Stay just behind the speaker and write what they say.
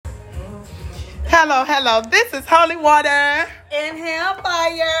Hello. This is Holy Water and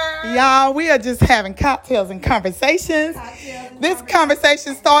Hellfire. Y'all, we are just having cocktails and conversations. This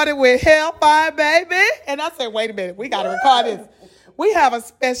conversation started with Hellfire, baby. And I said, wait a minute, we got to record this. We have a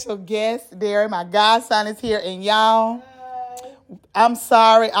special guest, Derry. My godson is here. And y'all, I'm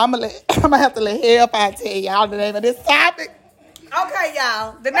sorry. I'm gonna have to let Hellfire tell y'all the name of this topic. Okay,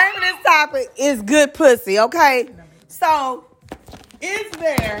 y'all. The name of this topic is good pussy, okay? So, it's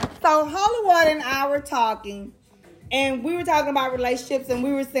there. So, Holy Water and I were talking, and we were talking about relationships, and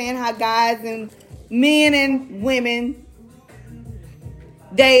we were saying how guys and men and women,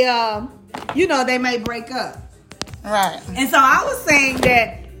 they, they may break up. Right. And so, I was saying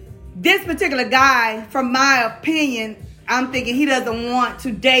that this particular guy, from my opinion, I'm thinking he doesn't want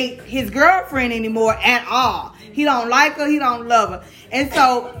to date his girlfriend anymore at all. He don't like her. He don't love her. And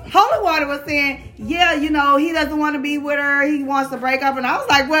so Holy Water was saying, yeah, he doesn't want to be with her. He wants to break up. And I was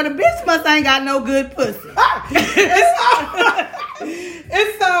like, well, the bitch must ain't got no good pussy. And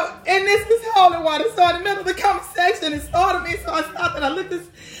this is Holy Water. So in the middle of the conversation, it started me. So I stopped and I looked at this.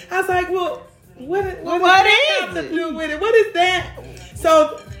 I was like, well, what is it? With it? What is that?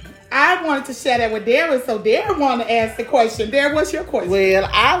 So I wanted to share that with Darren, so Darren wanted to ask the question. Darren, what's your question? Well,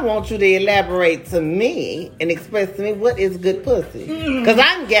 I want you to elaborate to me and express to me what is good pussy. Because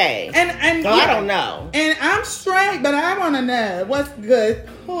I'm gay, and so I don't know. And I'm straight, but I want to know what's good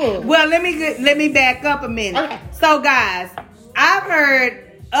pussy. Well, let me back up a minute. Okay. So, guys, I've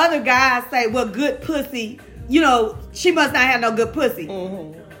heard other guys say, well, good pussy, she must not have no good pussy.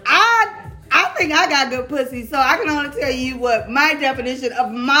 Mm-hmm. I think I got good pussy, so I can only tell you what my definition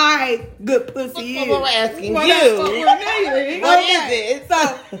of my good pussy is. Well, we're asking What you. What is it? So,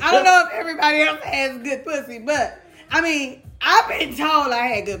 I don't know if everybody else has good pussy, but, I've been told I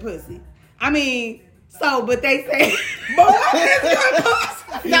had good pussy. But they say... But what is good pussy?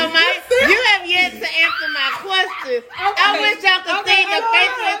 So, Mike, you have yet to answer my question. I wish y'all could see the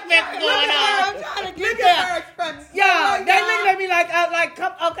facial expression going on. I'm trying to get her expression. Yeah, they looking at me like,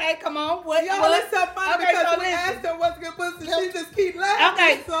 come on. What? It's so funny because we asked her what's good pussy, she just keep laughing.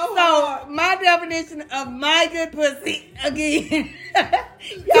 Okay, so my definition of my good pussy, again,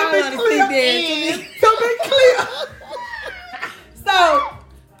 y'all want to see this. To be clear. So,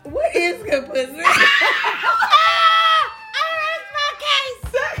 what is good pussy?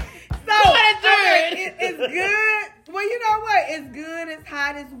 It's good. Well, you know what? It's good. It's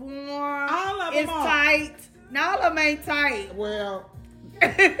hot. It's warm. All of them it's are. tight. Now all of them ain't tight. Well,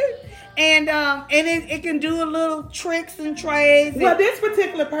 and it can do a little tricks and trades. Well, this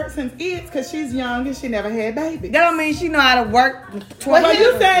particular person is because she's young and she never had babies. That don't mean she know how to work. Well,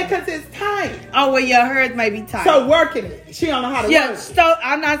 you say because it's tight. Oh, well, yeah, hers may be tight. So working it, she don't know how to work. So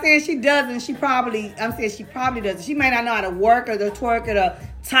I'm not saying she doesn't. I'm saying she probably doesn't. She may not know how to work or to twerk it or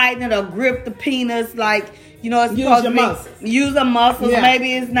tighten it or grip the penis like it's supposed to be. Muscles. Use her muscles. Yeah.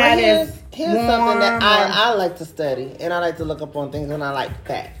 Maybe it's not as Here's something that I like to study, and I like to look up on things, and I like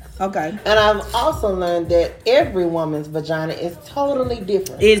facts. Okay. And I've also learned that every woman's vagina is totally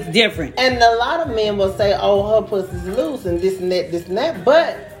different. It's different. And a lot of men will say, oh, her pussy's loose and this and that.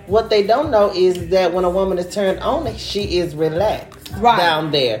 But what they don't know is that when a woman is turned on, she is relaxed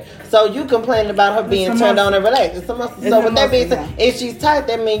down there. So you complaining about her being turned on and relaxed. It's a muscle. So with that being said, if she's tight,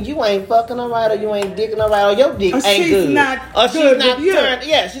 that means you ain't fucking her right, or you ain't dicking her right, or your dick ain't good. She's not turned.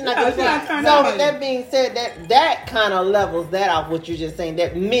 Yeah, she's not good. So with that being said, that kind of levels that off what you're just saying.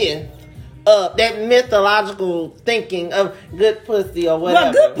 That myth. That mythological thinking of good pussy or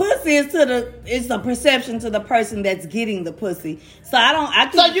whatever. Well, good pussy is a perception to the person that's getting the pussy. So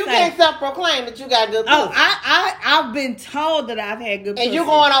can't self-proclaim that you got good pussy. Oh, I've been told that I've had good pussy. And you're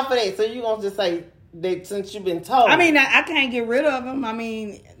going off of that, so you're gonna just say that since you've been told. I can't get rid of them.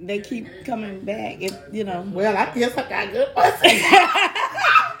 They keep coming back. Well, I guess I got good pussy.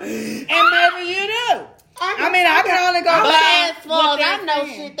 And maybe you do. I can only go by as far as I know,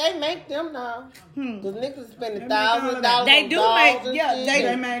 shit, they make them now. Because niggas spending $1,000. They do make,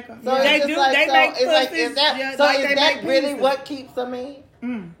 they make them. So they do. They make pussies. Is that really what keeps them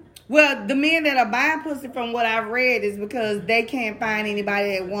in? Well, the men that are buying pussy, from what I've read, is because they can't find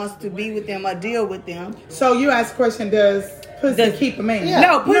anybody that wants to be with them or deal with them. So you ask the question, does pussy keep a man? Yeah.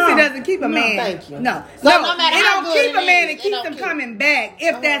 No, pussy doesn't keep a man. Thank you. No, no matter it how don't good keep a man. It keeps them coming back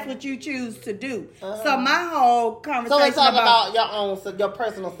if that's what you choose to do. So my whole conversation so it's all about your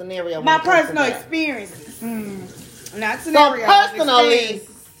personal scenario. My personal experience. Not scenario.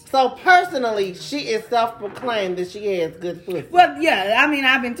 So personally, she is self-proclaimed that she has good pussy. Well, yeah,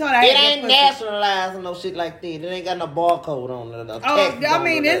 I've been told I it had ain't good nationalized or no shit like that. It ain't got no barcode on it.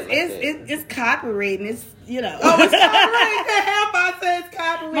 It's copyrighted. It's Oh, it's copyrighted. Hellfire says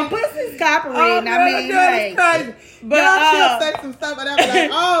copyrighted. My pussy's copyrighted. Crazy. But she'll say some stuff, and I'm like,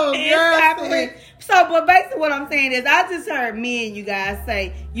 oh, girl. So, but basically what I'm saying is I just heard me and you guys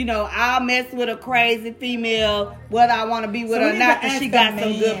say, you know, I'll mess with a crazy female, whether I want to be with her or not, because she got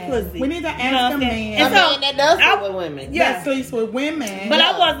some good pussy. We need to ask a man. And so, that does sleep with women. Yeah. That sleeps with women. But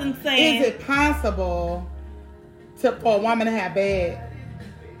I wasn't saying. Is it possible for a woman to have bad?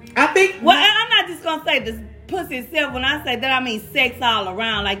 I think. Well, I'm not just going to say this pussy itself. When I say that, I mean sex all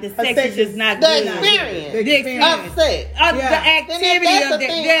around. Like the sex is just not good. The experience of sex. The activity of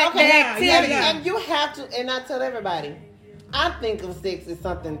the activity. And you have to, and I tell everybody, I think of sex as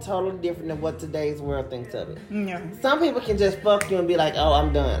something totally different than what today's world thinks of it. Yeah. Some people can just fuck you and be like, oh,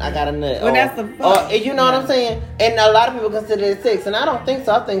 I'm done. I got a nut. Well, that's the fuck. Or, you know what I'm saying? And a lot of people consider it sex. And I don't think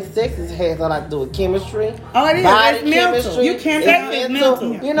so. I think sex has a lot to do with chemistry. Oh, it is. Body it's chemistry. Mental. You can't say it's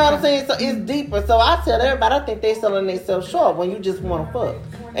mental. You know what I'm saying? So it's deeper. So I tell everybody, I think they selling themselves short when you just want to fuck.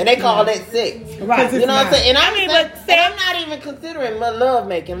 And they call that sex. Right. You know what I'm saying? And I'm not even considering love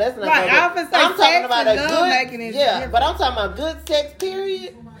making. Let's not right. go there. I'm talking about a good making is different. But I'm talking about good sex,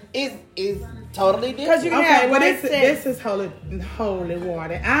 period, is totally different. This is holy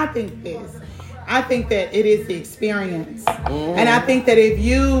water. I think that it is the experience. Mm-hmm. And I think that if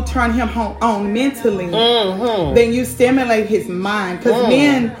you turn him on mentally, then you stimulate his mind. Because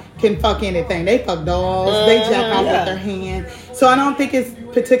men can fuck anything. They fuck dolls. They jack off with their hand. So I don't think it's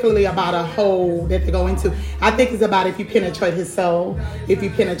particularly about a hole that they go into. I think it's about if you penetrate his soul, if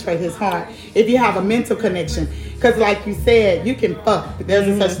you penetrate his heart, if you have a mental connection. Because like you said, you can fuck. There's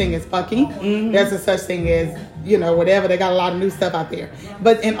a such thing as fucking. There's a such thing as, you know, whatever. They got a lot of new stuff out there.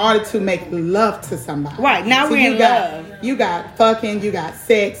 But in order to make love to somebody. Right, now we're in love. You got fucking, you got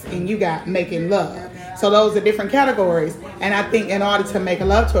sex, and you got making love. So those are different categories. And I think in order to make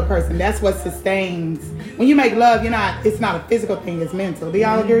love to a person, that's what sustains. When you make love, it's not a physical thing, it's mental. Do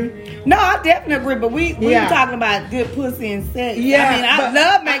y'all agree? No, I definitely agree. But we were talking about good pussy and sex. Yeah. I mean, I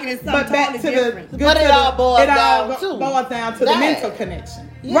love making it something totally different. But it all boils down to the mental connection.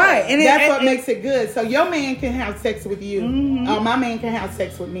 Yeah. Right. And that's what makes it good. So your man can have sex with you. Or my man can have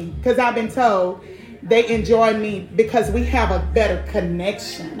sex with me. Because I've been told they enjoy me because we have a better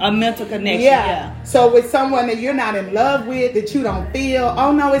connection. A mental connection, yeah. So with someone that you're not in love with, that you don't feel,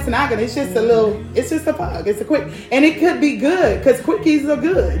 oh no, it's not gonna, it's just it's just a fuck. It's a quick, and it could be good, because quickies are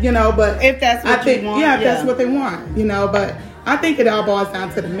good, you know, but if that's what you want. Yeah, if that's what they want, you know, but I think it all boils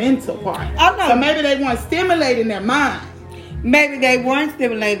down to the mental part. Oh, no. So maybe they want stimulating their mind. Maybe they weren't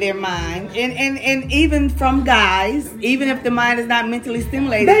stimulating their mind. And even from guys, even if the mind is not mentally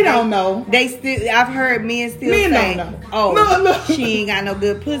stimulated, they don't know. I've heard men say, don't know. Oh, she ain't got no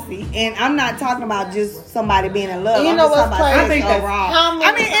good pussy. And I'm not talking about just somebody being in love. You know what's crazy? I think that's wrong.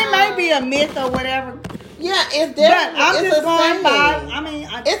 I mean, it may be a myth or whatever. Yeah, it's definitely. But I'm just going by. I mean,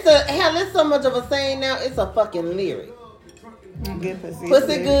 it's so much of a saying now. It's a fucking lyric. Good pussy.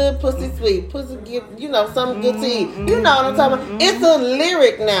 Pussy good, pussy sweet, pussy give, something good to eat. You know what I'm talking about? It's a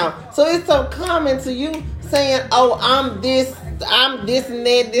lyric now. So it's so common to you saying, oh, I'm this and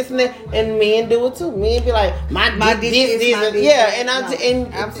that, and men do it too. Men be like, my dick this, yeah, and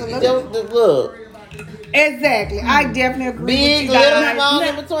absolutely. Look. Exactly. I definitely agree big, with you. Little, small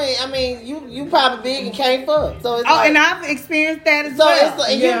in between. I mean, you probably big and can't fuck. So it's and I've experienced that as well. So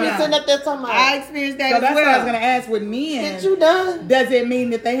you be sitting up there talking about. I experienced that as well. So that's what I was going to ask with men. Did you done? Does it mean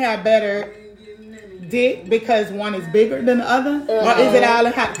that they have better dick because one is bigger than the other? Or is it all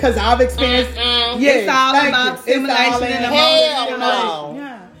because I've experienced it's all about stimulation and emotion. No.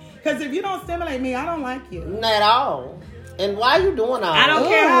 Yeah. Because if you don't stimulate me, I don't like you. Not at all. And why are you doing all I don't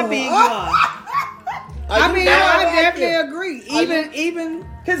care how big you are. I definitely agree. Even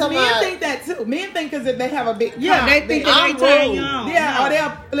because men think that too. Men think because if they have a big they think they turn you on. Yeah, or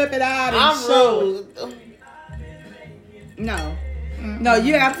they'll flip it out and show it. No,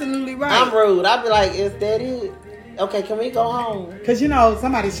 you're absolutely right. I'm rude. I'll be like, is that it? Okay, can we go home? Because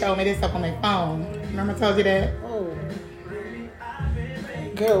somebody showed me this stuff on their phone. Remember I told you that? Oh.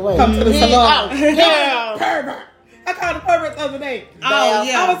 Girl, wait. Come to the salon. Girl. Pervert. I called a pervert the other day. Oh,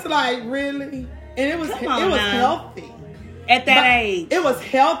 yeah. I was like, really? And it was healthy. At that age. It was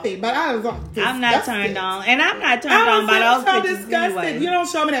healthy, but I was like, I'm not turned on. And I'm not turned on by those pictures disgusted. Anyway. You don't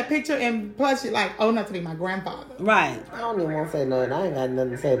show me that picture and plus you're like, oh, not to be my grandfather. Right. I don't even want to say nothing. I ain't got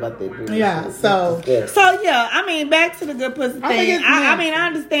nothing to say about that bitch. Yeah, so yeah, I mean, back to the good pussy thing. I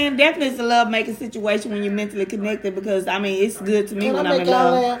understand definitely it's a love-making situation when you're mentally connected because, I mean, it's good to me when I'm in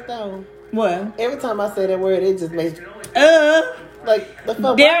love. Laugh, though? What? Every time I say that word, it just makes like the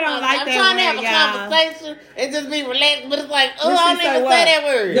fuck. They don't like I'm that trying word, to have a conversation and just be relaxed, but it's like, I don't even say that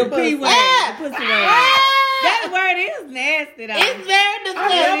word. The P word. The pussy word. That word is nasty, though. It's very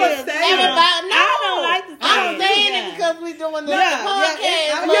disgusting. I don't like to say it. I'm saying it because we doing the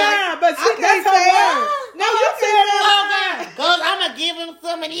podcast. But that's her word. No, you said it. Because I'm going to give him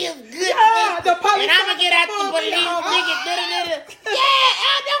some of his good Yeah, the and I'm going to get out to one of these niggas.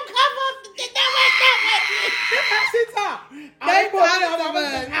 Yeah, don't come up. That's how she talk. They put it on the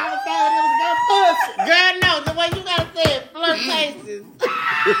bus. I was saying it was that pussy. Girl, no, the way you got to say it, flirtations.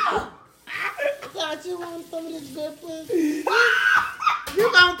 Thought you want some of this good pussy. You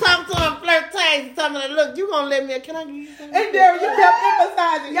gonna talk to him flirtation, tell me, look, you gonna let me, can I give you some? And there you kept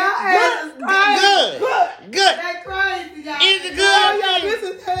emphasizing. Y'all ass is crazy. Good. They crazy, y'all. Is it good? Oh, yeah, this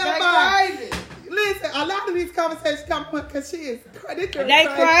is They Hellfire. crazy. Listen, a lot of these conversations come up because she is crazy. They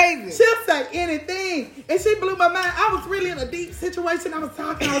crazy. She'll say anything. And she blew my mind. I was really in a deep situation. I was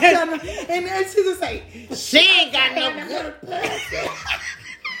talking, I was telling her. And then she just say, she ain't got no good pussy.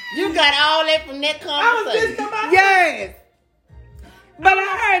 You got all that from that I was conversation. just about Yes. But I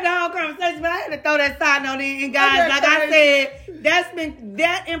heard the whole conversation, but I had to throw that side note in. And guys, like I said,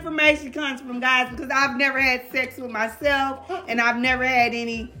 that information comes from guys because I've never had sex with myself and I've never had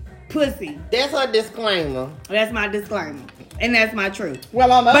any pussy. That's her disclaimer. That's my disclaimer. And that's my truth.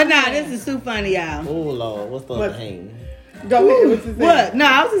 Well, on the But other nah, hand- this is too funny, y'all. Oh, Lord. What's the other hand? Go ahead. What you saying? What? No,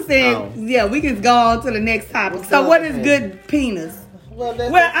 I was just saying, Oh. yeah, we can go on to the next topic. What's So the what other is thing? good penis? Well,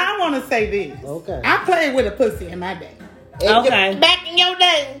 that's Well, I want to say this. Okay. I played with a pussy in my day. Okay. Back in your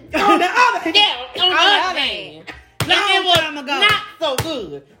day. On the other hand, Yeah, on the other hand. Like it was time ago. not so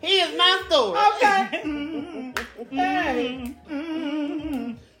good. Here's my story. okay. Hey.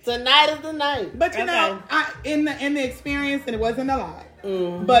 Tonight is the night. But you know, in the experience, and it wasn't a lot.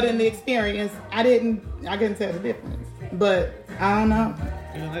 But in the experience, I couldn't tell the difference. But I don't know.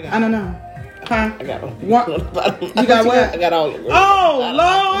 I don't know. Huh? I got all. What? You got what? I got all. Oh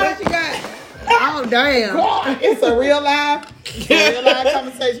Lord! What you got? Oh, damn. It's a real live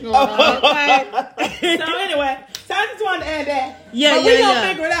conversation going on. Okay. So anyway, so I just wanted to add that. Yeah, but we gonna yeah.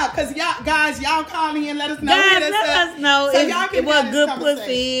 figure it out because y'all call me and let us know. Guys, let us know so y'all can what have good this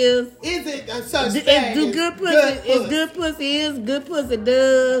pussy is. Is it a such Is thing? do good pussy? Is good pussy is good pussy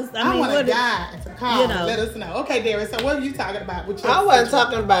does? I mean, want a what is- guy to call. you know. Let us know. Okay, Derek. So what are you talking about? With your I wasn't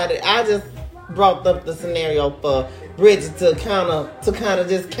talking about it. I just brought up the scenario for Bridget to kind of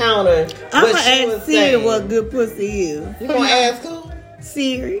just counter I'm what gonna she ask was Siri saying. what good pussy is. You gonna ask who?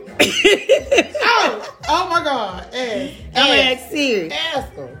 Siri. Oh my God! Ask. I'm gonna ask Siri.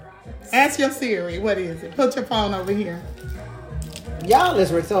 Ask them. Ask your Siri. What is it? Put your phone over here. Y'all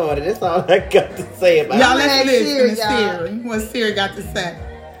is retarded. That's all I got to say about Y'all it. let's ask listen Siri, to y'all. Siri. What Siri got to say?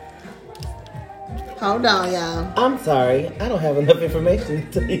 Hold on, y'all. I'm sorry. I don't have enough information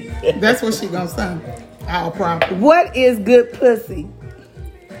to tell you that. That's what she gonna say. Our problem. What is good pussy?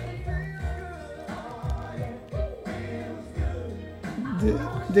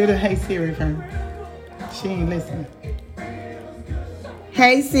 Do the hey Siri for me. She ain't listening.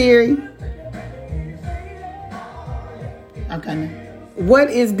 Hey Siri, Okay, now. what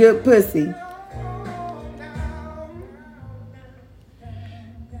is good pussy?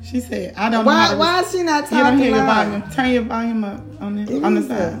 She said, I don't know how to Why is she not You don't hear talking your loud? volume. Turn your volume up on the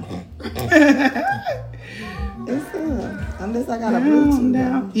side. It's up. Unless I got a Down, Bluetooth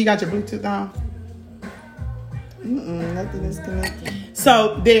down. You got your Bluetooth on? Nothing is connected.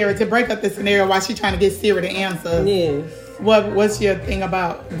 So, there, to break up the scenario while she trying to get Siri to answer, Yes. what's your thing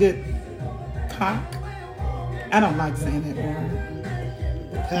about good cock? I don't like saying that word.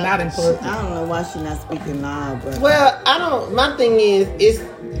 Not in public. I don't know why she not speaking loud, but Well, I don't. My thing is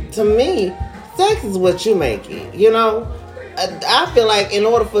to me, sex is what you make it. You know, I feel like in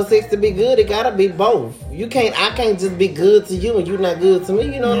order for sex to be good, it gotta be both. I can't just be good to you and you not good to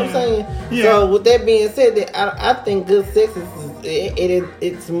me. You know what I'm saying? Yeah. So with that being said, that I think good sex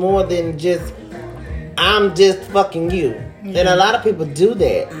it's more than just I'm just fucking you. And a lot of people do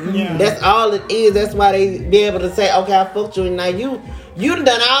that. Yeah. That's all it is. That's why they be able to say, okay, I fucked you, and now you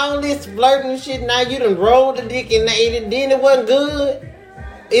done all this flirting shit. Now you done rolled the dick, and then it wasn't good.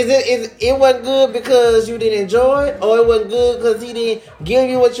 It wasn't good because you didn't enjoy it, or it wasn't good because he didn't give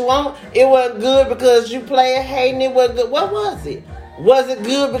you what you want? It wasn't good because you playing hating. It wasn't good. What was it? Was it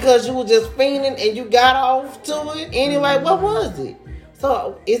good because you were just fiending and you got off to it? Anyway, what was it?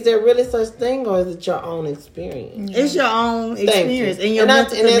 So, is there really such thing, or is it your own experience? it's your own experience and your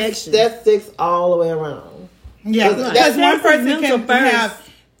mental connection. That's sex all the way around. Yeah, Because because one sex is person mental can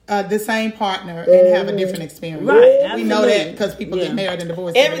first. have the same partner and have a different experience. Right, We know that absolutely. because people Yeah. get married and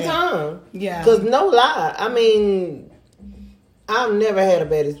divorced Every over that. time. Yeah. Because no lie. I mean, I've never had a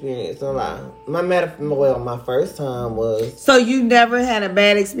bad experience. No lie. My first time was. So you never had a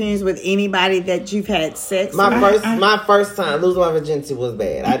bad experience with anybody that you've had sex? My first time losing my virginity was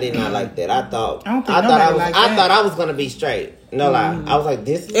bad. I did not like that. I thought I was gonna be straight. No lie. I was like,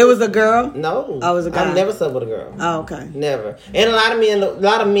 this. It was a girl? No. I was a guy. I've never slept with a girl. Oh, okay. Never. And a lot of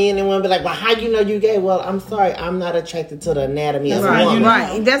men and women be like, well, how you know you gay? Well, I'm sorry, I'm not attracted to the anatomy of a woman.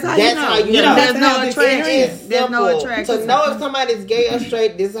 Right. That's how you know. There's no attraction. There's no attraction. To know if somebody's gay or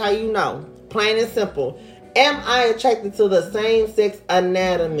straight, this is how you know. Plain and simple. Am I attracted to the same sex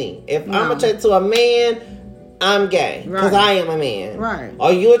anatomy? If I'm attracted to a man, I'm gay. Because I am a man. Right.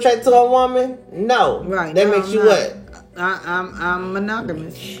 Are you attracted to a woman? No. Right. That makes you what? I'm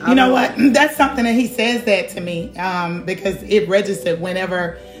monogamous. You know what? That's something that he says that to me because it registered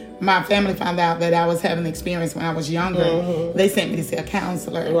whenever my family found out that I was having an experience when I was younger. Mm-hmm. They sent me to see a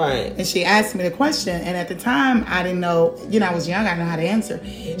counselor. Right. And she asked me the question. And at the time, I didn't know, I was young. I didn't know how to answer.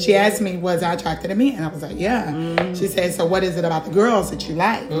 She asked me, was I attracted to men? And I was like, yeah. Mm-hmm. She said, so what is it about the girls that you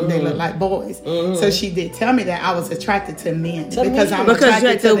like? Mm-hmm. They look like boys. Mm-hmm. So she did tell me that I was attracted to men. Because I'm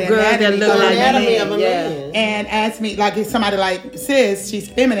attracted to the girls that look like men. Yeah. And asked me, like, if somebody like sis, she's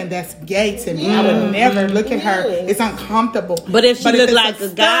feminine, that's gay to me. I would never look at her. It's uncomfortable. But if she looked like a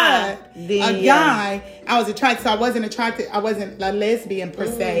guy, a guy, I was attracted. So I wasn't a lesbian per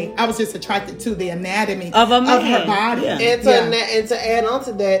se. I was just attracted to the anatomy of her body. Yeah. And to add on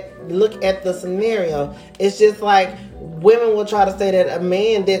to that, look at the scenario. It's just like women will try to say that a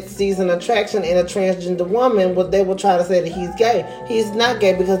man that sees an attraction in a transgender woman, they will try to say that he's gay. He's not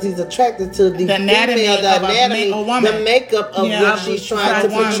gay because he's attracted to the anatomy, the makeup of what she's trying to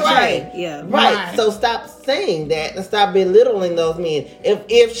portray. Yeah, right. So stop saying that and stop belittling those men.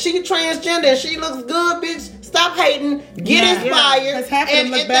 If she transgender and she looks good, bitch, stop hating. Get inspired. Because half of them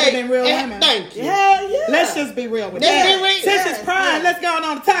look better than real women. Thank you. Hell yeah. Let's just be real with that. Since it's Pride, let's go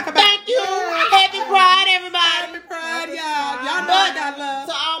on to talk about. Thank you. Happy Pride, everybody. Happy Pride, y'all. Y'all know I got love.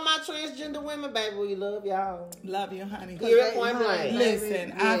 To all my transgender women, baby, we love y'all. Love you, honey. Point blank.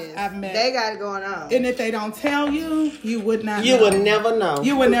 Listen, I've met. They got it going on. And if they don't tell you, you would not know. You would never know.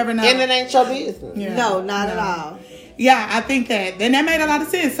 You would never know. And it ain't your business. Yeah. No, not at all. Yeah, I think that. And that made a lot of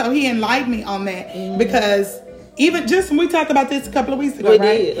sense. So he enlightened me on that because even just when we talked about this a couple of weeks ago,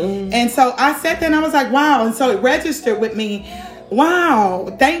 right? Mm-hmm. And so I sat there and I was like, wow. And so it registered with me.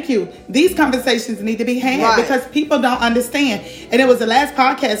 Wow, thank you. These conversations need to be had because people don't understand. And it was the last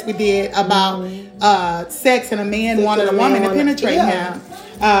podcast we did about sex and a man wanting a woman to penetrate him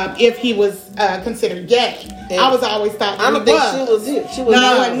if he was considered gay. And I was always thought I don't think she was here. She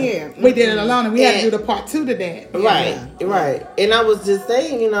wasn't here. We did it alone, and we had to do the part 2 to that. Right. And I was just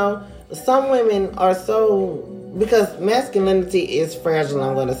saying, some women are so. Because masculinity is fragile.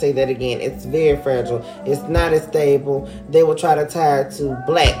 I'm going to say that again. It's very fragile. It's not as stable. They will try to tie it to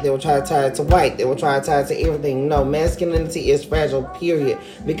black. They will try to tie it to white. They will try to tie it to everything. No, masculinity is fragile, period.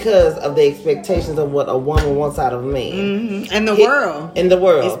 Because of the expectations of what a woman wants out of a man. Mm-hmm. And the world. In the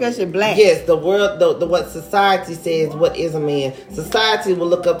world. Especially black. Yes, the world, the what society says, what is a man. Society will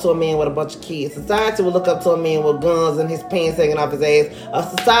look up to a man with a bunch of kids. Society will look up to a man with guns and his pants hanging off his ass.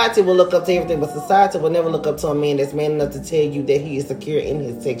 Society will look up to everything, but society will never look up to a man that's man enough to tell you that he is secure in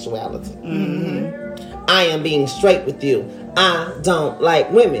his sexuality. Mm-hmm. I am being straight with you. I don't like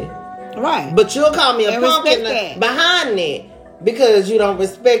women. Right. But you'll call me a pumpkin behind that because you don't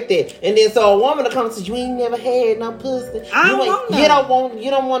respect it. And then so a woman will come and say, you ain't never had no pussy. You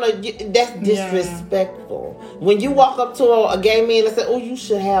don't want to. That's disrespectful. When you walk up to a gay man and say, oh, you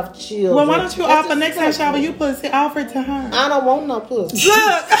should have children. Well, why don't you offer next time shower you pussy? Offer it to her. I don't want no pussy.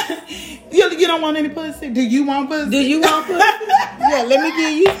 Look, you don't want any pussy? Do you want pussy? Yeah, let me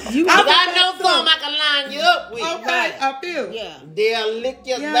give you. I know some I can line you up with. Okay, a few. Yeah. They'll lick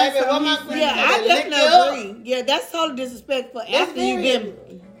your baby. So what my yeah, I definitely agree. Yeah, that's totally disrespectful. After you've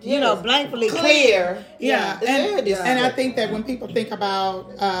been, blankly clear. Yeah, and I think that when people think about,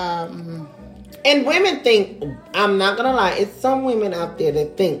 and women think, I'm not gonna lie, it's some women out there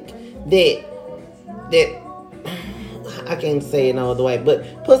that think that I can't say it no other way,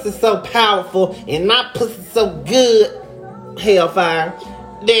 but pussy's so powerful and my pussy's so good, Hellfire,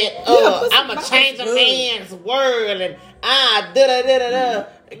 that I'ma change a man's world and da.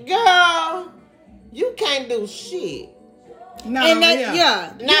 Girl, you can't do shit. Not over here.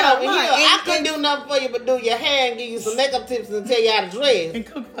 I couldn't do nothing for you but do your hair and give you some makeup tips and tell you how to dress. And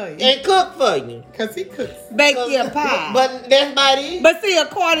cook for you. Because he cooks. Bake your pie. But that's about it. But see,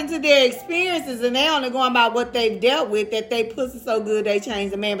 according to their experiences, and they only going about what they've dealt with, that they pussy so good they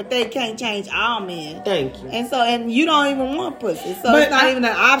change a man, but they can't change all men. Thank you. And you don't even want pussy. So it's not even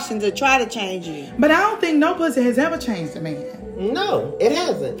an option to try to change you. But I don't think no pussy has ever changed a man. No, it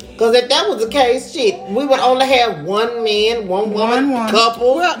hasn't. Because if that was the case, shit, we would only have one man, one woman,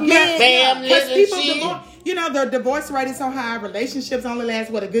 couple, families, and shit. You know, the divorce rate is so high. Relationships only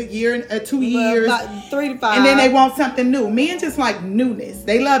last, a good year, 2 years. About 3 to 5. And then they want something new. Men just like newness.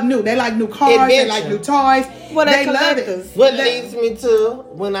 They love new. They like new cars. They like new toys. Well, they love it. What leads me to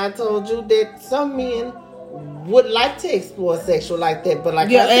when I told you that some men would like to explore sexual like that, but like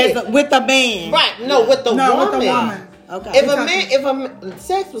I said, with a man. Right, with the woman. With the woman. Okay. If a man,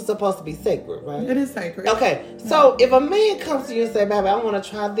 sex was supposed to be sacred, right? It is sacred. Okay, so if a man comes to you and say, "Baby, I want to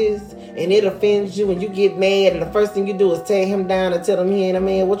try this," and it offends you, and you get mad, and the first thing you do is tear him down and tell him he ain't a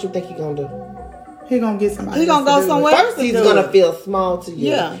man, what you think he gonna do? He gonna get somebody. He gonna go somewhere. First, he's gonna feel small to you.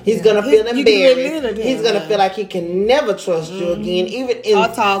 Yeah, he's gonna feel embarrassed. He's gonna feel like he can never trust you again, even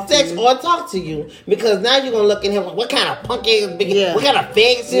in sex or talk to you, because now you're gonna look at him like, what kind of punk ass, what kind of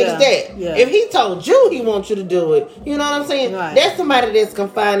fag shit is that? Yeah. If he told you he wants you to do it, you know what I'm saying? Right. That's somebody that's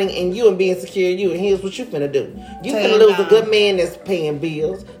confiding in you and being secure in you. And here's what you finna do: you finna lose a good man that's paying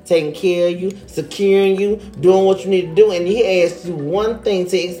bills, taking care of you, securing you, doing what you need to do, and he asked you one thing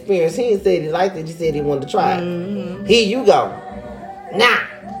to experience. He didn't say he liked it. He said he wanted to try it. Mm-hmm. Here you go. Now,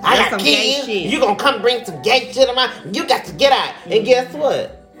 I got kids. You gonna come bring some gay shit in my... You got to get out. Mm-hmm. And guess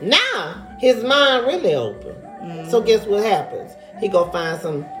what? Now, his mind really open. Mm-hmm. So guess what happens? He gonna find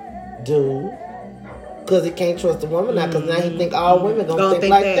some dude. Because he can't trust a woman now. Because now he think all women gonna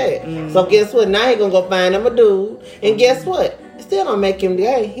think like that. Mm-hmm. So guess what? Now he gonna go find him a dude. And guess what? It still don't make him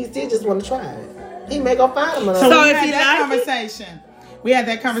gay. He still just want to try it. He may go find him another. So if he that conversation... We had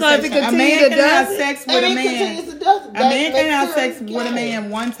that conversation. A man can have sex with a man. A man can have sex with a man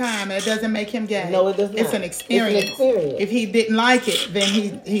one time, and it doesn't make him gay. No, it does not. It's an experience. If he didn't like it,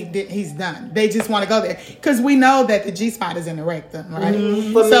 then he's done. They just want to go there because we know that the G spot is in the rectum, right?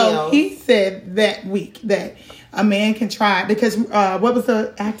 Mm-hmm. So he said that week that a man can try because what was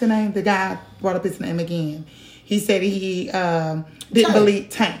the actor name? The guy brought up his name again. He said he didn't believe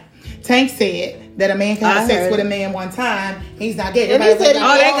Tank. Tank said that a man can have sex with a man one time. He's not gay. And he said, they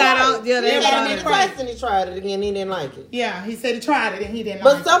got on. Yeah, they got on twice, and he tried it again. He didn't like it. Yeah, he said he tried it and he didn't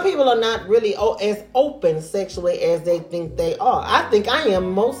like it. But some people are not really as open sexually as they think they are. I think I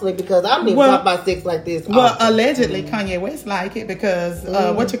am mostly because I don't even talk about sex like this. Well, allegedly Kanye West like it because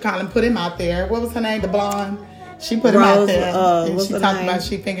what you call him put him out there. What was her name? The blonde. She put him out there. And she talked about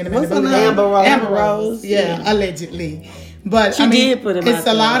she fingered him in the booty. Amber Rose. Yeah, allegedly. But she did put him it's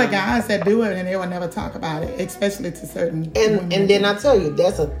a lot of guys that do it and they will never talk about it, especially to certain women. And then I tell you,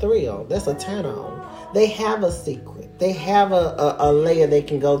 that's a thrill. That's a turn on. They have a secret. They have a layer they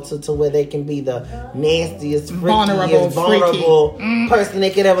can go to where they can be the nastiest, freakiest, vulnerable person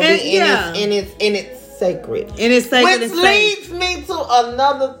they could ever be. And it's sacred. And it's sacred. Which leads me to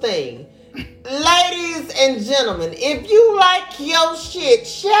another thing. Ladies and gentlemen, if you like your shit,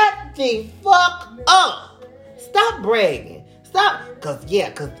 shut the fuck up. Stop bragging. Stop. Cause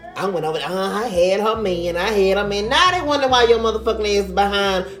I went over there. I had her man. Now they wonder why your motherfucking ass is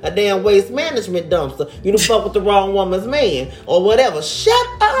behind a damn waste management dumpster. You done fuck with the wrong woman's man or whatever. Shut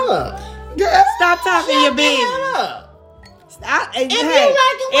up. Girl, stop talking your business.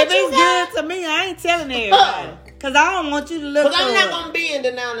 If it's good to me, I ain't telling everybody. Cause I don't want you to look. But I'm not gonna be in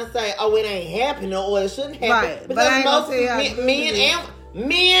denial and say, "Oh, it ain't happening" or "It shouldn't happen." Right. Because most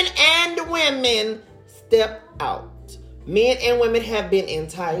men and women step out. Men and women have been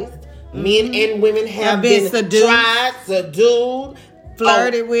enticed. Men and women have been seduced,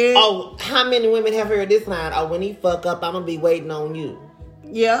 flirted with. Oh, how many women have heard this line? Oh, when he fuck up, I'm gonna be waiting on you.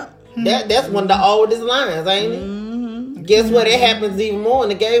 Yeah, that's one of the oldest lines, ain't it? Mm-hmm. Guess what? It happens even more in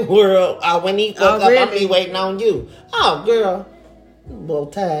the gay world. Oh, when he fuck up, I'm gonna be waiting on you. Oh, girl, well,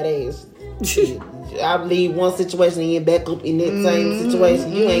 tired ass. I leave one situation and you back up in that same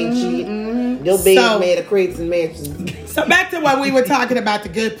situation. You ain't shit. Your bed's made of crates and matches. So back to what we were talking about, the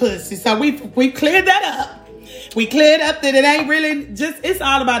good pussy. So we cleared that up. We cleared up that it ain't really it's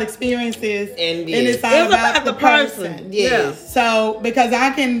all about experiences. And it's all about the person. Yes. So because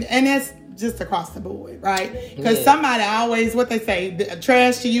and that's just across the board, right? Because somebody always, what they say,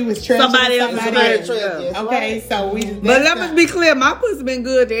 trash to you is trash somebody to somebody else. Yes. Okay, right. So But let me be clear, my pussy been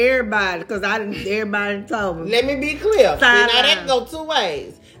good to everybody because everybody told me. Let me be clear. See, now that can go two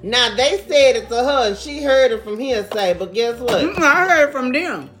ways. Now they said it to her, and she heard it from hearsay. But guess what? I heard it from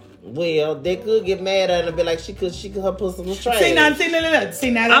them. Well, they could get mad at her and be like, she could her pussy was trash. See now, that's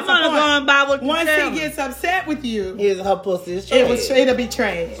I'm only going by what you Once he gets upset with you, her pussy is trash. It'll be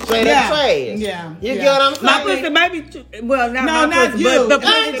trash. Straight up trash. Yeah. You get what I'm saying? My pussy may be not you. But the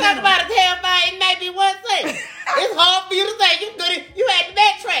pussy talk about a Hellfire, it may be one thing. It's hard for you to say. You had to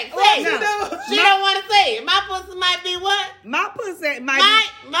backtrack. Say it. She don't want to say it. My pussy might be what? My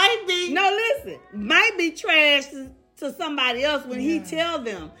somebody else when he tell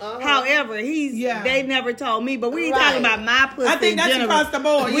them. However, they never told me. But we ain't talking about my pussy. I think that's across the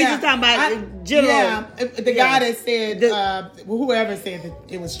board. We just talking about general. Yeah, the guy that said, whoever said that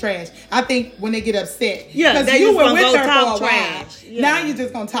it was trash. I think when they get upset, because you were with her for a while. Yeah. Now you're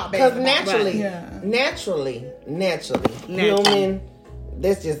just gonna talk bad. Because naturally, human.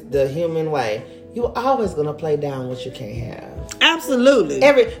 That's just the human way. You're always gonna play down what you can't have. Absolutely.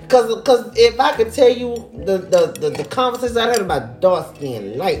 Because if I could tell you the conversations I heard about dark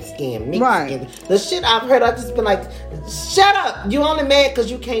skin, light skin, mixed skin, the shit I've heard, I've just been like, shut up. You only mad because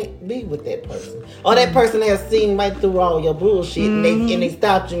you can't be with that person, or that person has seen right through all your bullshit and they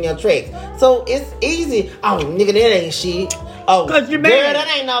stopped you in your tracks. So it's easy. Oh, nigga, that ain't shit. Oh, girl, that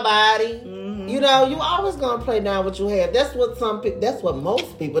ain't nobody. You know, you always gonna play down what you have. That's what that's what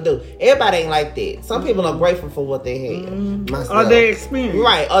most people do. Everybody ain't like that. Some people are grateful for what they have. Or their experience.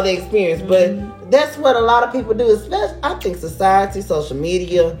 Right, or their experience. But that's what a lot of people do, especially, I think, society, social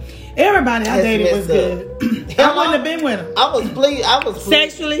media. Everybody I dated was good. I wouldn't have been with them. I was pleased.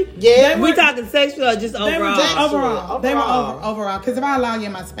 Sexually? Yeah. We talking sexual or just overall? They were overall. Because if I allow you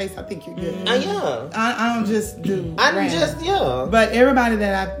in my space, I think you're good. Yeah. I don't just do. But everybody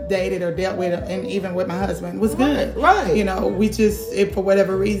that I dated or dealt with, and even with my husband, was good. Right. You know, we just, for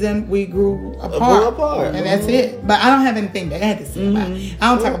whatever reason, we grew apart. And that's it. But I don't have anything bad to say about it.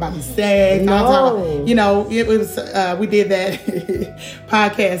 I don't talk about the sex. No. I don't talk about, you know, it was, we did that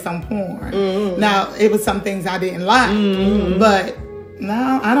podcast on porn. Now, it was some things I didn't like, but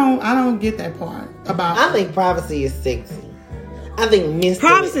no, I don't get that part about. I think privacy is sexy. I think mystery.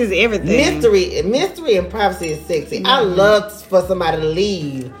 Privacy is everything. Mystery and privacy is sexy. I love for somebody to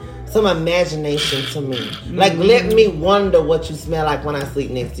leave some imagination to me. Like, let me wonder what you smell like when I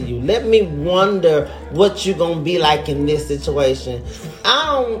sleep next to you. Let me wonder what you gonna be like in this situation.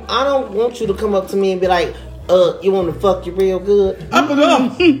 I don't want you to come up to me and be like, you want to fuck you real good? Up and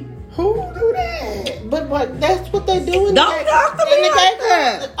up. Who do that? But that's what they do in Don't talk to me like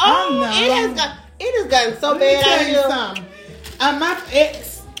that. It has gotten so bad out here. My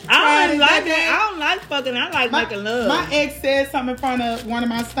ex. I don't like fucking. I like making love. My ex said something in front of one of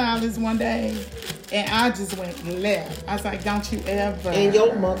my stylists one day, and I just went left. I was like, "Don't you ever?" And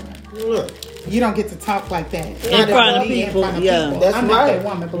your mother, look. You don't get to talk like that in front of people. That's I'm not that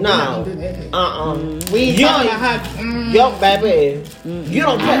woman, but we don't do that. We talking about how. Yo, baby, you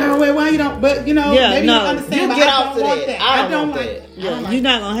don't play. Why you don't? But you know, maybe you understand. You get off to that. I don't want that. You're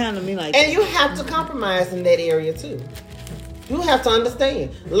not gonna handle me like that. And you have to compromise in that area too. You have to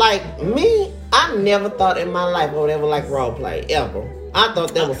understand. Like me, I never thought in my life I would ever like role play ever. I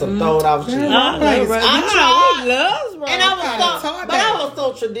thought that was some throwed off shit. I tried. And I was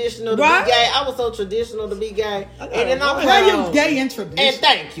so traditional to be gay. I was so traditional to be gay. And then I was you gay and traditional. And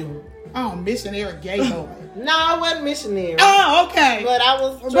thank you. Oh, missionary gay boy. No, I wasn't missionary. Oh, okay. But I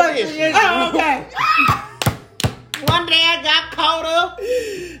was traditional. Oh, okay. One day I got caught up.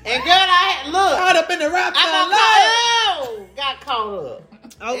 And girl, caught up in the rap. Got caught up.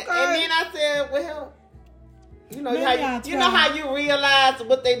 Okay. And then I said, well, you know how you realize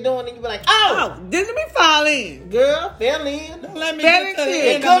what they doing, and you be like, didn't me fall in? Girl, fell in. Don't let me get to the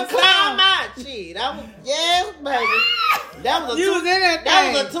end. Couldn't climb out. Shit, yes, baby. That was was in that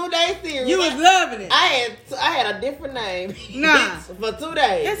That was a 2-day series. You was loving it. I had a different name. For 2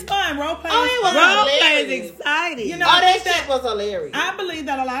 days. It's fun. Role play. Role play is exciting. You know, that shit was hilarious. I believe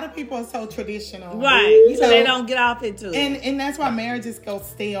that a lot of people are so traditional, right? So they don't get off into it, and that's why marriages go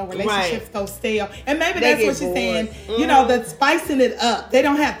stale, relationships go stale, and maybe that's what she's saying. You know, the spicing it up. They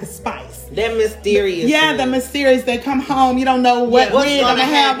don't have the spice. They're mysterious. Yeah, the mysterious. They come home, you don't know what wig I'm gonna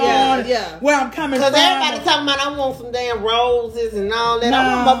have on. Where I'm coming from. Because everybody talking about I want some damn roses and all that.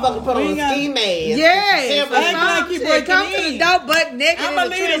 I want motherfucker put on a ski mask. Yes. Come to the door butt naked. I'm gonna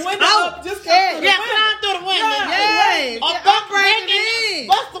leave the window up. Just climb through the window. Yes. Or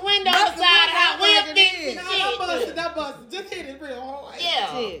bust the window on the side of the house. We'll fix it. Don't bust it. Just hit it real hard.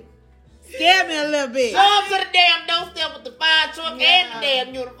 Yeah. Scare me a little bit. Show up to the damn doorstep with the fire truck and the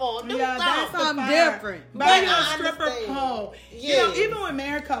damn uniform. That's something different. But you're a stripper pole. You know, even with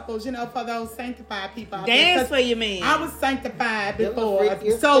married couples, you know, for those sanctified people out there. Dance for your man. I was sanctified before.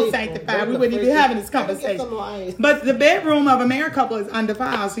 So sanctified. We wouldn't even be having this conversation. But the bedroom of a married couple is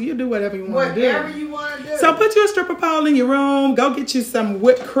undefiled, so you do whatever you want to do. Whatever you want to do. So put your stripper pole in your room. Go get you some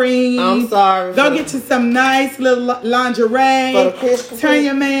whipped cream. I'm sorry. Go get you some nice little lingerie. For the Christian Turn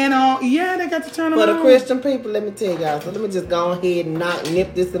your man on. Yeah, they got to turn them on. For the Christian people, let me tell y'all. So let me just go ahead and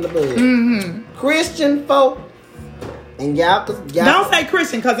nip this in the bud. Christian folk. And y'all don't say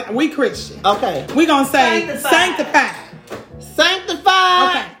Christian because we Christian. Okay. We gonna say sanctified.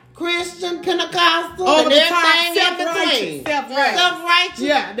 Sanctified. Okay. Christian. and Pentecostal over and the top, everything in between. Self-righteous.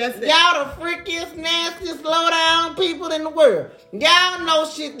 Yeah, that's it. Y'all the freakiest, nastiest, low-down people in the world. Y'all know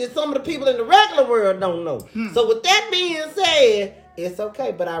shit that some of the people in the regular world don't know. So with that being said, it's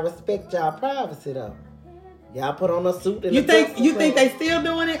okay, but I respect y'all privacy though. Y'all put on a suit and you think they still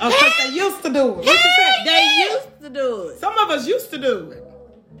doing it? Or because they used to do it? What you say? They used to do it. Some of us used to do it.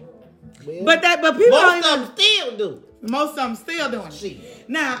 Well, But people most don't of them still do it. Most of them still doing it. Shit.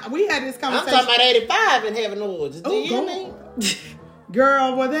 Now, we had this I'm conversation. talking about 85 and having orgies. Do you hear me?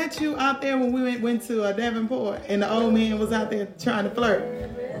 Girl, was that you out there when we went to Davenport and the old man was out there trying to flirt?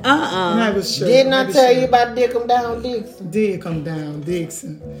 And I was sure. Didn't I tell you about Dickum Down Dixon? Dickum Down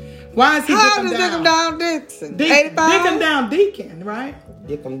Dixon. Why is he How Dickum old is Down? Dickum Down Dixon? 85? 85? Dickum Down Deacon, right?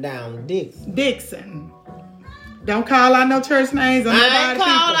 Dickum Down Dixon. Dixon. Don't call out no church names or nobody I ain't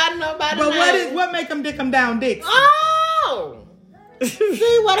call out nobody But names. what make them Dickum Down Dixon? Oh!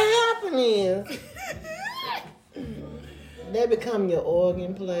 See, what happened is they become your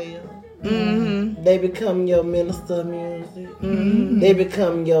organ player. Mm-hmm. They become your minister of music. Mm-hmm. They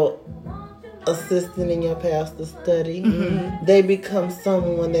become your assistant in your pastor's study. Mm-hmm. They become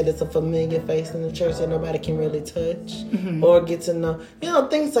someone that is a familiar face in the church that nobody can really touch or get to know. You know,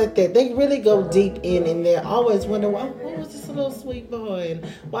 things like that. They really go deep in, and they always wonder, why was this a little sweet boy? And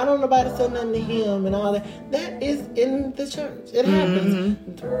why don't nobody say nothing to him? And all that. That is in the church. It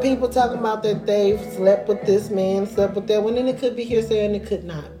happens. People talking about that they slept with this man, slept with that one, and it could be hearsay and it could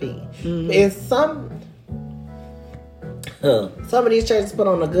not be. And some of these churches put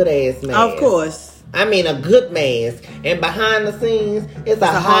on a good ass mask. Of course. I mean a good mask. And behind the scenes, it's a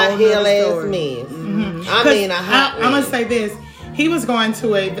hot hell ass mess. I mean a hot I'm going to say this. He was going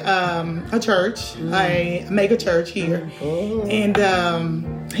to a church, a mega church here.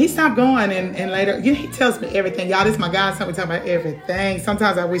 And he stopped going and later, he tells me everything. Y'all, this is my guy, so we talk about everything.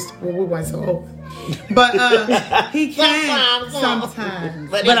 Sometimes I wish we weren't so old. But he can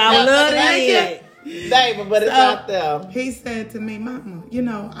sometimes. But I love to hear it. David, but it's out there. He said to me, Mama,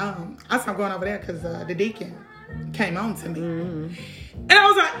 I stopped going over there because the deacon came on to me. And I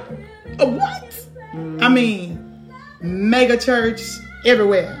was like, what? I mean, mega church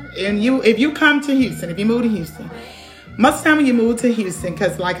everywhere. And if you come to Houston, if you move to Houston, most of the time when you move to Houston,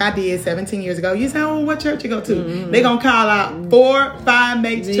 because like I did 17 years ago, you say, oh, what church you go to? They're going to call out 4, 5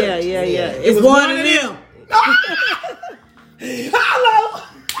 major churches. Yeah. It was one of them. Hello.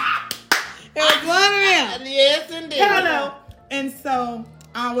 It was one of them. Yes, indeed. Hello. And so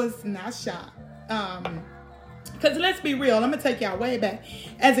I was not shocked. Because let's be real, I'm going to take y'all way back.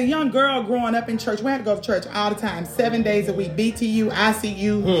 As a young girl growing up in church, we had to go to church all the time, 7 days a week. BTU,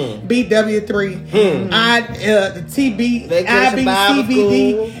 ICU, BW3, TB, IB,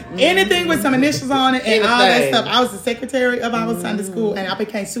 CBD, anything with some initials on it and all that stuff. I was the secretary of our Sunday school and I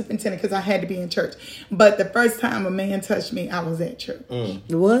became superintendent because I had to be in church. But the first time a man touched me, I was at church.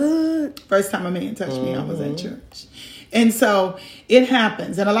 What? First time a man touched me, I was at church. And so it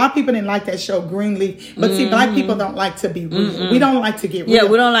happens. And a lot of people didn't like that show, Greenleaf. But see, black people don't like to be real. We don't like to get real. Yeah,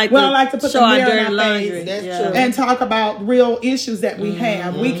 we don't like to put the mirror in our face and talk about real issues that we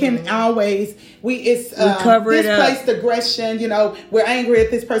have. We can always, displaced aggression. We're angry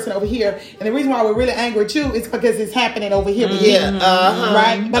at this person over here. And the reason why we're really angry at you is because it's happening over here with you.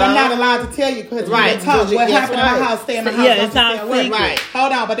 Right? But I'm not allowed to tell you because we talk. What happened in my house, stay in my house. Yeah, it's not secret. Right.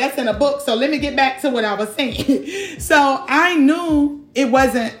 Hold on, but that's in a book. So let me get back to what I was saying. So I knew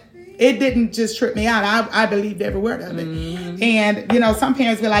it didn't just trip me out. I believed every word of it. And, some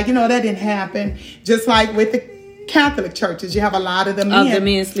parents be like, that didn't happen. Just like with the Catholic churches, you have a lot of the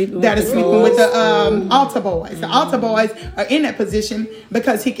men sleeping that are sleeping with the altar boys. The altar boys are in that position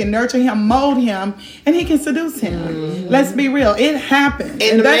because he can nurture him, mold him, and he can seduce him. Let's be real. It happens.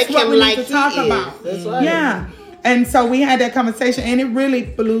 And that's what we need to talk about. That's right. Yeah. And so we had that conversation, and it really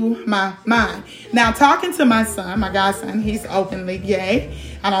blew my mind. Now, talking to my son, my godson, he's openly gay.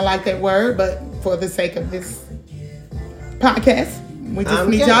 I don't like that word, but for the sake of this podcast, we just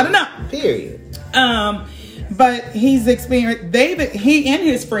need y'all to know. Period. But he's experienced, he and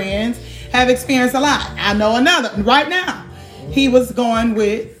his friends have experienced a lot. I know another. Right now, he was going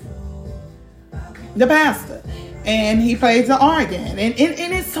with the pastor. And he plays the organ. And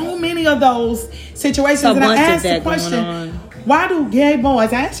it's so many of those situations. And I asked the question, why do gay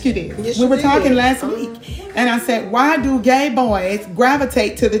boys, I asked you this. Yes, we were talking last week. And I said, why do gay boys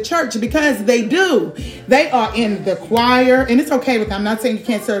gravitate to the church? Because they do. They are in the choir, and it's okay with them. I'm not saying you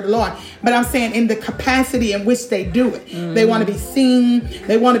can't serve the Lord, but I'm saying in the capacity in which they do it. They want to be seen.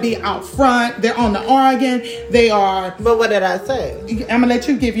 They want to be out front. They're on the organ. They are. But what did I say? I'm going to let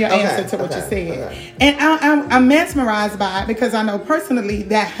you give your answer to what you said. Okay. And I'm mesmerized by it because I know personally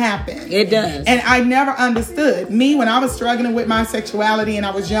that happened. It does. And I never understood. Me, when I was struggling with my sexuality and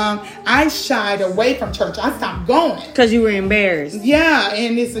I was young, I shied away from church. I stopped going. Because you were embarrassed. Yeah.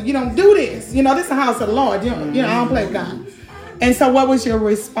 And it's, you don't do this. You know, this is the house of the Lord. You know, I don't play with God. And so what was your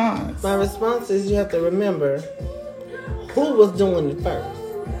response? My response is you have to remember who was doing it first.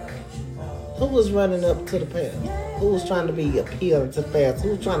 Who was running up to the pastor? Who was trying to be appealing to the pastor?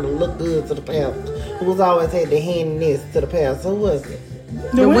 Who was trying to look good to the pastor? Who was always had their hand in this to the pastor? Who was it?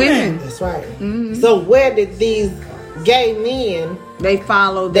 The women. That's right. So where did these gay men... They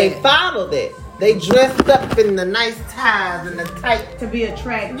followed that. They dressed up in the nice ties and the tight... To be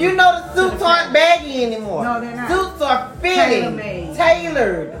attractive. You know the suits aren't baggy anymore. No, they're not. Suits are fitting.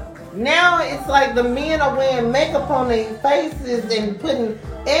 Tailored. Now it's like the men are wearing makeup on their faces and putting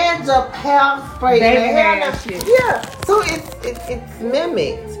edge up hairspray in their hair. Yeah. So it's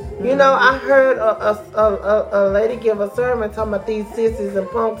mimicked. You know, I heard a lady give a sermon talking about these sissies and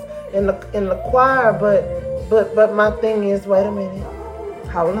punks in the choir, but my thing is, wait a minute.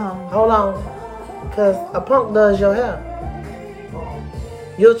 Hold on. Because a punk does your hair.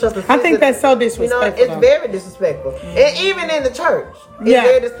 You'll trust a sissy. I think that's so disrespectful. You know, it's very disrespectful. And even in the church, it's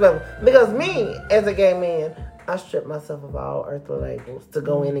very disrespectful. Because me, as a gay man, I strip myself of all earthly labels to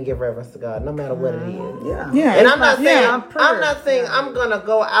go in and give reverence to God, no matter what it is. Yeah. And I'm not saying I'm gonna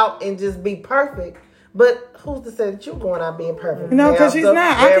go out and just be perfect, but who's to say that you're going out being perfect? No, because she's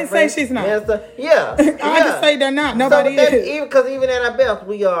not. I can say she's not. Yeah. I can say they're not. Nobody is. Because even at our best,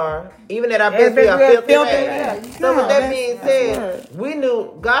 we are filthy. So with that being said,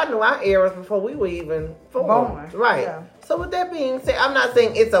 God knew our errors before we were even born. Right. Yeah. So with that being said, I'm not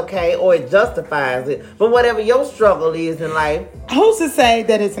saying it's okay or it justifies it, but whatever your struggle is in life, who's to say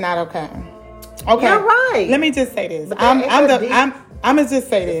that it's not okay? Okay, you're right. Let me just say this. I'm gonna just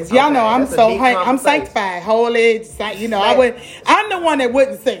say this. Y'all know I'm I'm sanctified, holy. You know, I'm the one that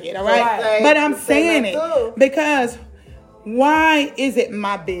wouldn't say it. All right, but I'm saying it because why is it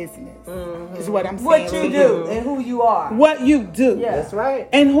my business? Is what I'm saying. What you do and who you are. What you do. Yeah. That's right.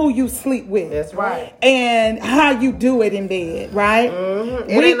 And who you sleep with. That's right. And how you do it in bed, right?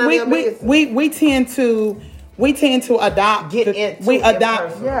 We tend to adopt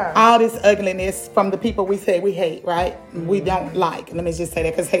all this ugliness from the people we say we hate, right? We don't like. Let me just say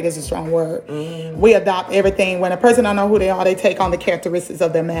that because hate is a strong word. We adopt everything. When a person don't know who they are, they take on the characteristics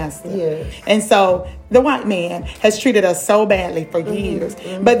of their master. Yes. And so the white man has treated us so badly for years.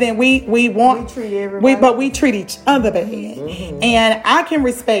 But then we treat everybody. But we treat each other bad. And I can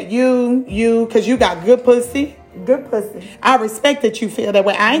respect you because you got good pussy. Good pussy. I respect that you feel that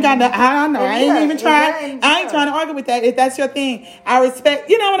way. I ain't got no, I don't know. I ain't even trying. I ain't trying to argue with that. If that's your thing, I respect,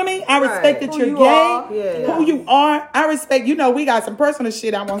 you know what I mean? I respect that you're gay, who you are. I respect, we got some personal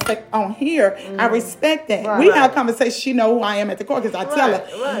shit I want to say on here. I respect that. We have conversations. She know who I am at the core because I tell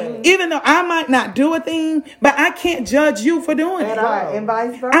her. Even though I might not do a thing, but I can't judge you for doing it. And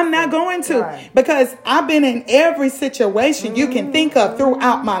vice versa. I'm not going to because I've been in every situation you can think of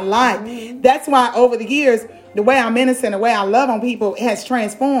throughout my life. That's why over the years, the way I'm innocent, the way I love on people has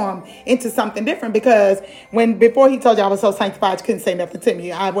transformed into something different because before he told you I was so sanctified, you couldn't say nothing to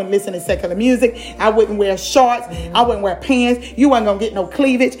me. I wouldn't listen to secular music. I wouldn't wear shorts. I wouldn't wear pants. You wasn't going to get no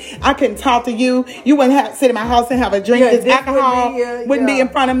cleavage. I couldn't talk to you. You wouldn't sit in my house and have a drink. This alcohol wouldn't be in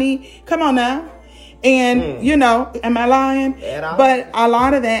front of me. Come on now. And, am I lying? But a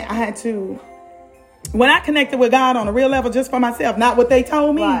lot of that I had to... When I connected with God on a real level just for myself, not what they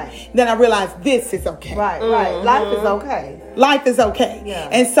told me, then I realized this is okay. Right. Life is okay. Life is okay. Yeah.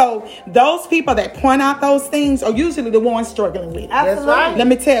 And so those people that point out those things are usually the ones struggling with it. Absolutely. Right. Let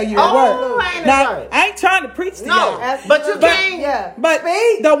me tell you a word. Now, I ain't trying to preach to y'all. But you can. Yeah. But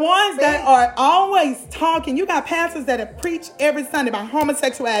the ones that are always talking, you got pastors that preach every Sunday about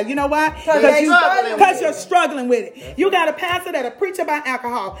homosexuality. You know why? Because you're struggling with it. You got a pastor that'll preach about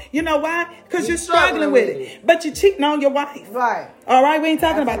alcohol. You know why? Because you're struggling with it. But you're cheating on your wife. Right. All right? We ain't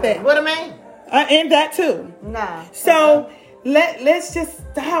talking about that. What do you mean? And that too. Nah. So... Let's just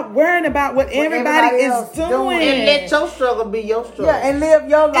stop worrying about what everybody is doing. And let your struggle be your struggle. Yeah, and live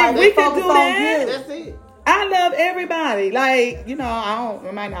your life. And we can do that. That's it. I love everybody. Like,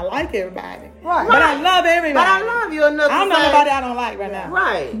 I might not like everybody. Right. But I love everybody. But I love you enough. I don't know nobody I don't like right now.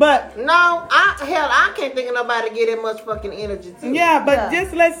 Right. But no, I can't think of nobody get that much fucking energy too. Yeah, but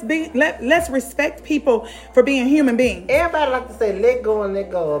just let's respect people for being human beings. Everybody like to say let go and let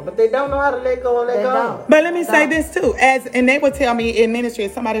go, but they don't know how to let go and let go. But let me say this too, and they would tell me in ministry,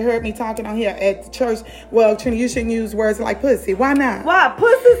 if somebody heard me talking on here at the church, well, Trini, you shouldn't use words like pussy. Why not? Why?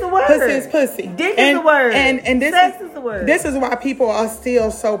 Pussy's a word. Pussy is pussy. Dick is a word. And this sex is a word. This is why people are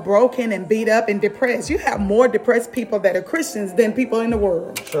still so broken and beat up and depressed. You have more depressed people that are Christians than people in the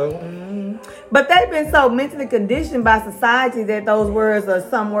world. True. Mm-hmm. But they've been so mentally conditioned by society that those words are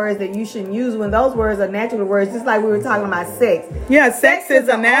some words that you shouldn't use when those words are natural words. Just like we were talking about sex. Yeah, sex is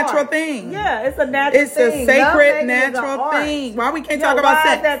a natural thing. Yeah, it's a natural thing. It's a sacred natural thing. Why we can't talk about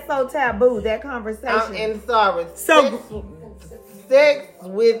sex? Why is that so taboo? That conversation. And sorry. So sex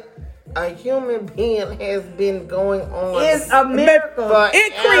with a human being has been going on. It's a miracle.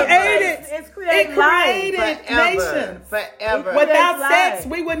 It created nations. Forever. Without sex,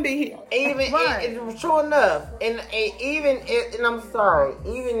 we wouldn't be here. It's true enough. And I'm sorry,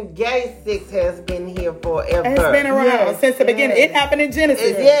 even gay sex has been here forever. It's been around since the beginning. It happened in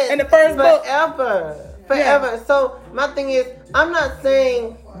Genesis. In the first book. Forever. Yeah. So my thing is, I'm not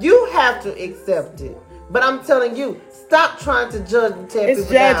saying you have to accept it, but I'm telling you, stop trying to judge and tear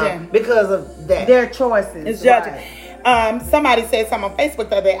people down because of that. Their choices. It's judging. Right. Somebody said something on Facebook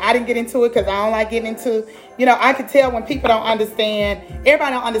the other day. I didn't get into it because I don't like getting into, I could tell when people don't understand,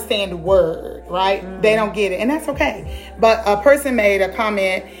 everybody don't understand the word, right? Mm-hmm. They don't get it. And that's okay. But a person made a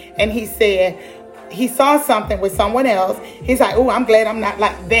comment and he said he saw something with someone else. He's like, oh, I'm glad I'm not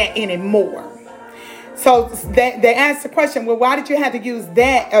like that anymore. So they asked the question, well, why did you have to use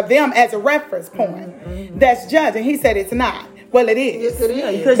them as a reference point? Mm-hmm. That's judging. He said it's not. Well, it is. Yes, it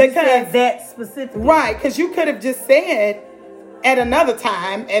is. Because you said that specifically. Right, because you could have just said at another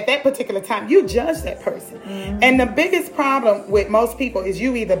time, at that particular time, you judge that person. Mm-hmm. And the biggest problem with most people is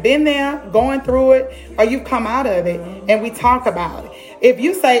you either been there, going through it, or you've come out of it, and we talk about it. If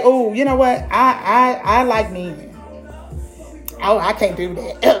you say, oh, you know what, I like men. Oh, I can't do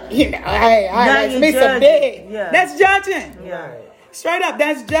that. I like me some dick. Yeah. That's judging. Yeah. Straight up,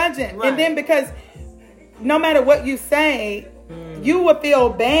 that's judging. Right. And then because no matter what you say, you will feel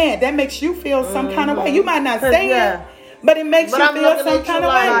bad. That makes you feel some kind of way. You might not say it, but it makes you feel some kind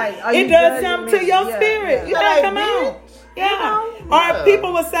of way. It does something to your spirit. You gotta come out. Yeah. Or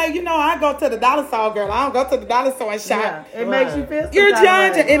people will say, I go to the dollar store, girl. I don't go to the dollar store and shop. Yeah. It makes you feel some You're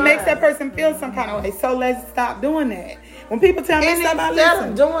kind judging. It makes that person feel some kind of way. So let's stop doing that. When people tell me stuff, I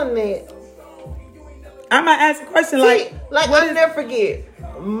listen. Instead of doing that, I might ask a question I'll never forget.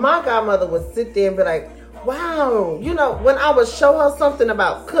 My godmother would sit there and be like, wow, when I would show her something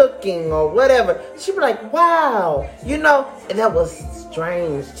about cooking or whatever, she'd be like, wow, and that was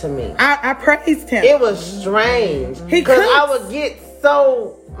strange to me. I praised him. It was strange because I would get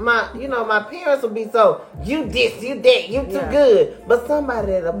so my parents would be so, you this, you that, you too good, but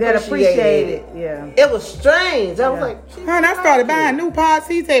somebody that appreciated it. It was strange. I was like, and I started buying new pots.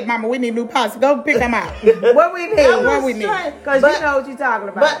 He said, Mama, we need new pots. Go pick them out. What we need? Because you know what you're talking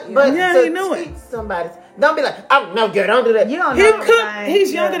about. But he knew it. Somebody. Don't be like, oh no, girl, don't do that. You don't know.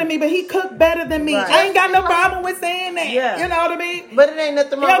 He's younger than me, but he cooked better than me. Right. I ain't got no problem with saying that. Yeah. You know what I mean? But it ain't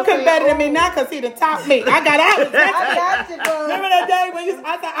nothing wrong with saying, he'll cook better than me now because he done taught me. I got out. Remember that day when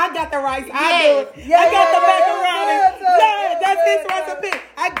I said, I got the rice. I do it. I got the macaroni. Yeah, that's his recipe.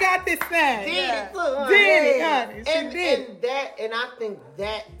 I got this thing. And I think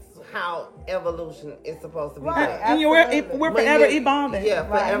that's how evolution is supposed to be. We're forever evolving. Yeah,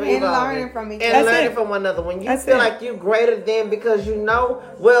 forever evolving. And learning from each other. And learning from one another. When you feel like you're greater than because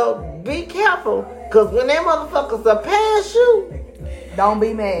well, be careful. Because when them motherfuckers are past you, don't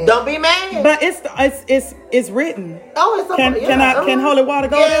be mad. Don't be mad. But it's written. Oh, it's can holy water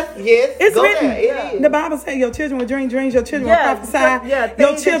go there? Yes, it's go written. There. It is. The Bible says your children will dream dreams, your children will prophesy.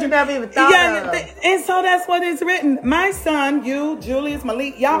 Your children never even thought of. And so that's what is written. My son, you, Julius,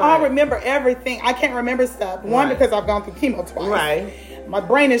 Malik, y'all all remember everything. I can't remember stuff. One, because I've gone through chemo twice. Right. My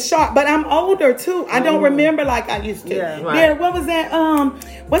brain is sharp, but I'm older too. I don't remember like I used to. Yeah, right. Yeah, what was that?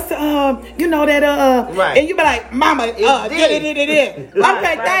 What's the right. And you be like, Mama, Okay,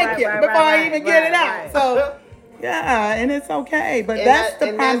 thank you. Before I even get it out. So yeah, and it's okay. But that's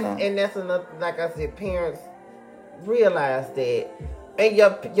the problem. And that's another, like I said, parents realize that. And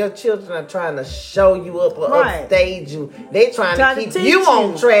your children are trying to show you up or upstage you. They trying to keep you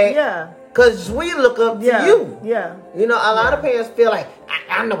on track. Yeah. Because we look up to you. Yeah. You know, a lot of parents feel like,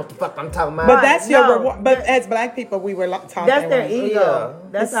 I know what the fuck I'm talking about. But that's your reward. But as black people, we were talking. That's their ego.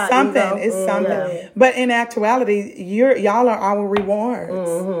 That's it's something. Ego. It's something. Yeah. But in actuality, y'all are our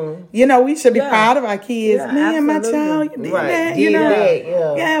rewards. You know, we should be proud of our kids. Yeah, Man, my absolutely. child, you did that. Did You know, that,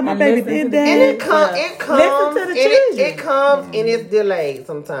 yeah, my baby did that. And it comes. Listen to the children. It comes and it's delayed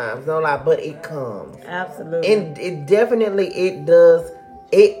sometimes. No lie, but it comes. Absolutely. And it definitely it does.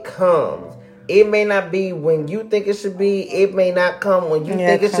 It comes. It may not be when you think it should be. It may not come when you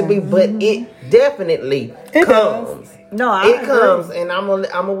think it should be. But it definitely comes. No, it comes, and I'm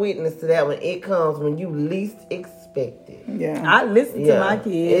a witness to that one. It comes when you least expect it. Yeah, I listen to my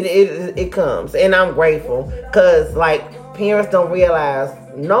kids. It comes, and I'm grateful because like parents don't realize.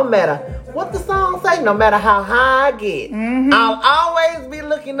 No matter what the song say, no matter how high I get, I'll always be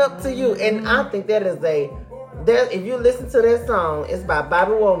looking up to you, and I think that is if you listen to that song, it's by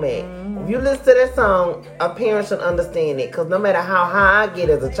Bobby Womack. If you listen to that song, a parent should understand it. Because no matter how high I get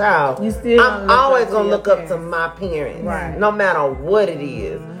as a child, I'm always going to look up to my parents. Right. No matter what it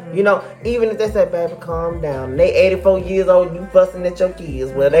is. You know, even if they say, baby, calm down. They 84 years old, you fussing at your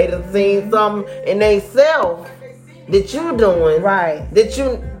kids. Well, they done seen something in they self that you doing. Right. That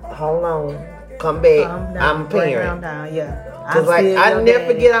you, hold on, come back. I'm a parent. Because I never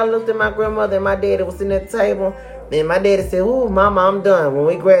forget, I looked at my grandmother and my daddy was sitting at the table. And my daddy said, ooh, mama, I'm done when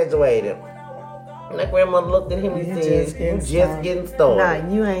we graduated. And my grandmother looked at him and said, you just getting started.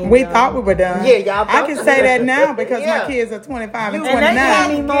 Nah, you ain't we done. thought we were done. Yeah, y'all I can say that now because my kids are 25 and 29. And they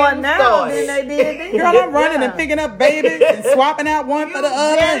got me more now than they did then. Girl, I'm running and picking up babies and swapping out one for the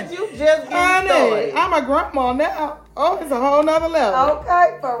other. You just getting started. I'm a grandma now. Oh, it's a whole nother level.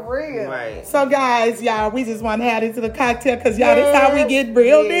 Okay, for real. Right. So, guys, y'all, we just want to add it to the cocktail because, y'all, this how we get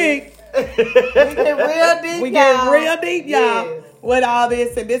real deep. We get real deep, We get real deep, y'all, Yes. with all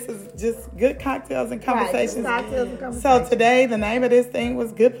this. And this is just good cocktails and conversations. Right, cocktails and conversations. So, today, the name of this thing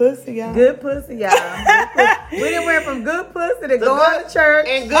was Good Pussy, y'all. Good pussy, y'all. Good pussy. We done went from good pussy to going to church.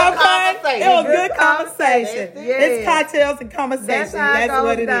 And good conversation. It was good conversation. Yes. It's cocktails and conversations. That's how it That's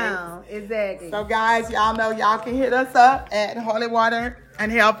what goes it down. Exactly. is. So, guys, y'all know y'all can hit us up at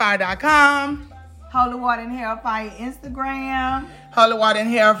holywaterandhellfire.com. Holy Water and Hellfire Instagram Holy Water and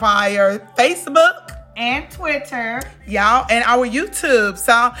Hellfire Facebook. and Twitter. Y'all, and our YouTube.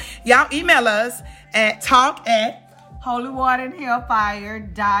 So, y'all email us at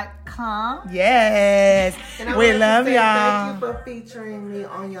holywaterandhellfire.com. Yes. And I We wanted to love say y'all. Thank you for featuring me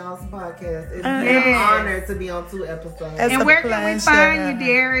on y'all's podcast. It's been an honor to be on 2 episodes. It's And a where can we pleasure. find you,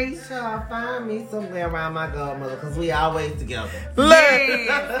 Derry? Y'all find me somewhere around my godmother because we always together. Look.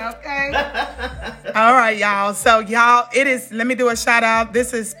 Yes, okay. All right, y'all. So, y'all, it is, let me do a shout out.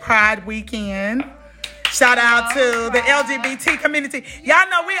 This is Pride Weekend. Shout out to the LGBT community. Y'all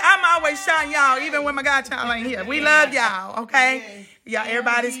know I'm always shouting y'all, even when my godchild ain't here. We love y'all, okay? Y'all,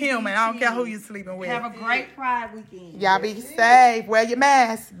 everybody's human. I don't care who you sleeping with. Have a great Pride weekend. Y'all be safe. Wear your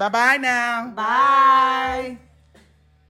mask. Bye-bye now. Bye.